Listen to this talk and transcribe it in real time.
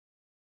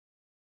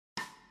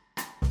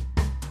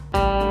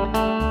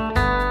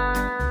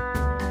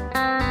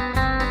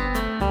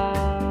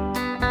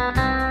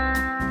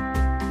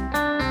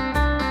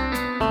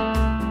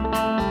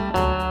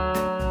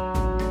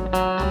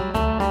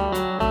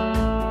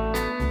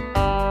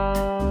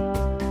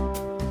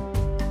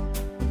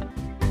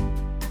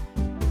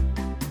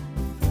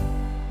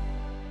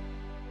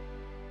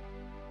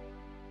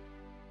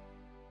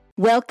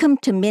Welcome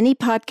to mini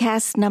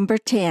podcast number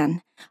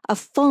 10, A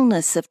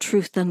Fullness of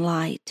Truth and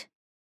Light.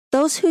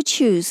 Those who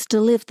choose to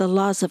live the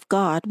laws of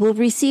God will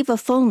receive a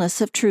fullness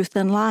of truth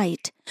and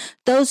light.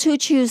 Those who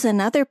choose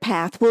another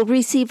path will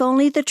receive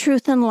only the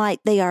truth and light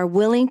they are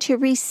willing to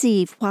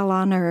receive while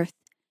on earth.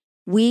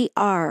 We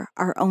are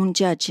our own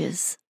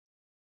judges.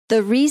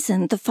 The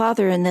reason the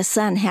Father and the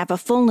Son have a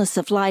fullness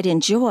of light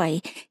and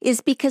joy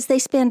is because they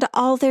spend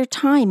all their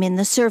time in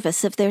the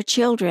service of their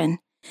children.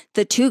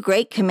 The two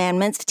great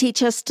commandments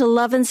teach us to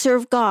love and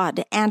serve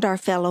God and our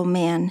fellow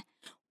men.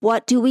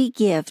 What do we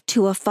give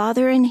to a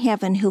Father in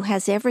heaven who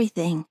has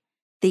everything?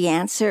 The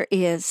answer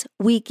is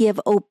we give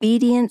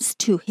obedience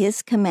to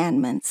His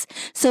commandments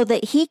so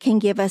that He can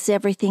give us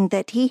everything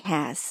that He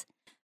has.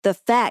 The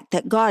fact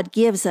that God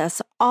gives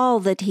us all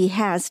that He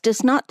has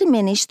does not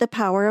diminish the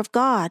power of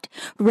God.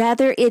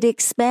 Rather, it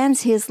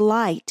expands His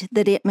light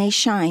that it may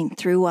shine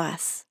through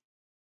us.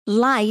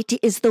 Light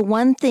is the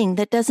one thing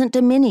that doesn't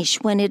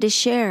diminish when it is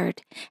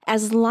shared.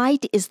 As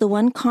light is the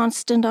one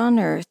constant on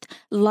earth,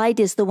 light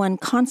is the one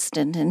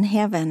constant in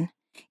heaven.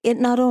 It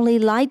not only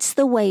lights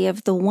the way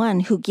of the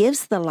one who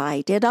gives the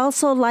light, it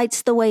also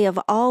lights the way of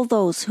all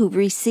those who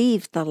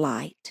receive the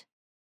light.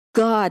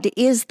 God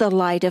is the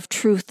light of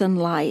truth and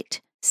light.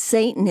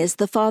 Satan is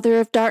the father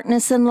of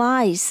darkness and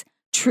lies.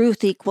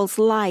 Truth equals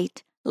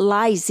light.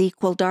 Lies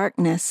equal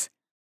darkness.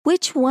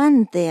 Which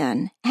one,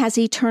 then, has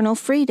eternal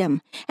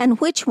freedom, and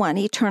which one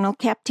eternal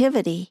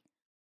captivity?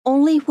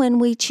 Only when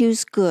we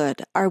choose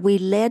good are we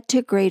led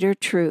to greater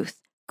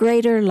truth,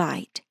 greater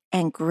light,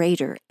 and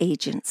greater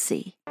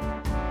agency.